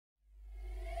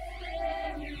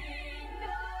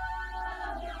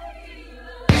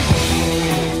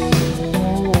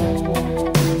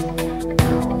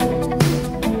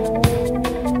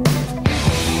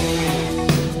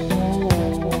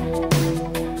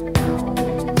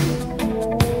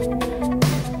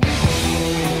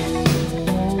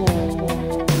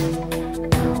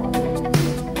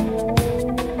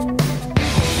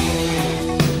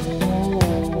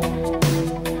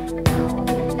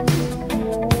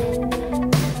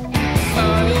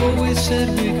said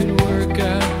we could work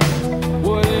out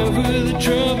whatever the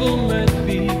trouble might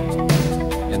be.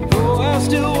 And though I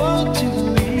still want to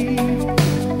leave,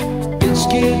 it's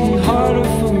getting harder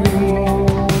for me.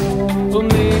 Or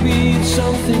maybe it's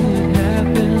something that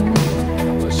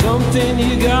happened, or something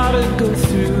you gotta go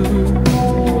through.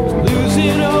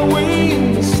 Losing our way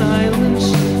in the silence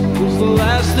was the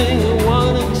last thing I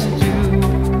wanted to do.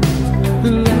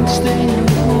 The last thing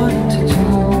I wanted to do.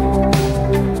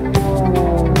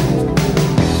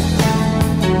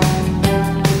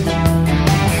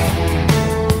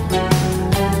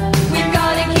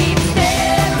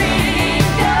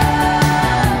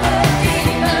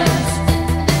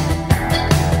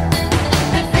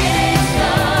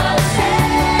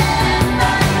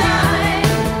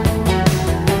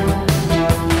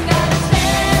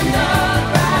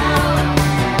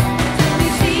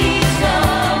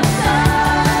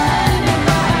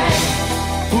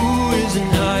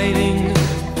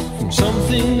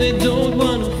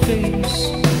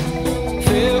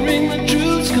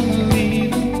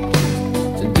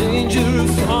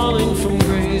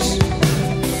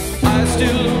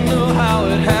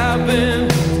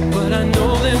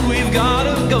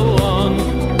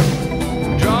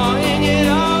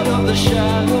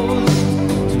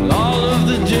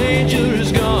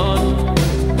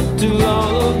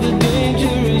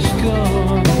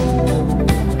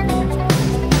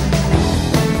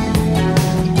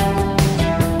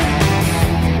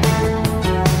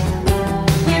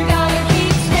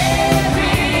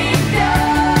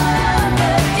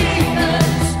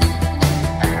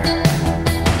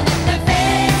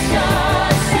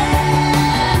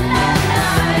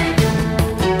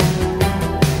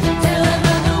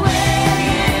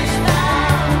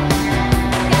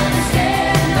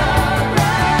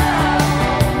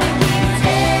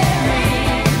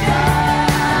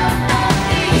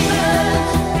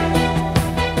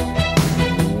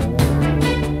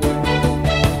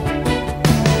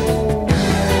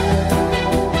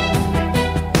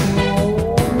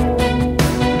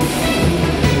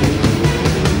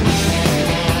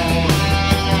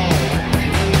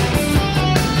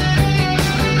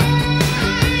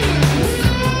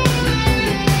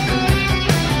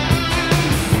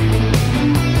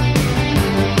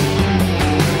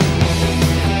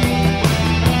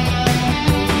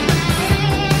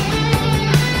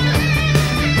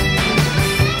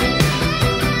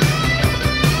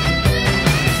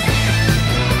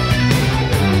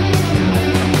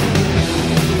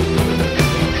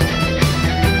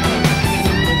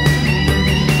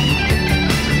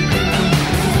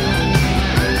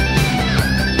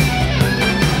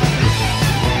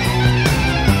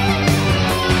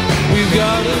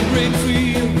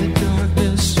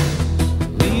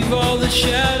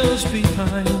 Shadows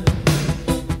behind,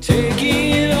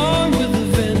 taking it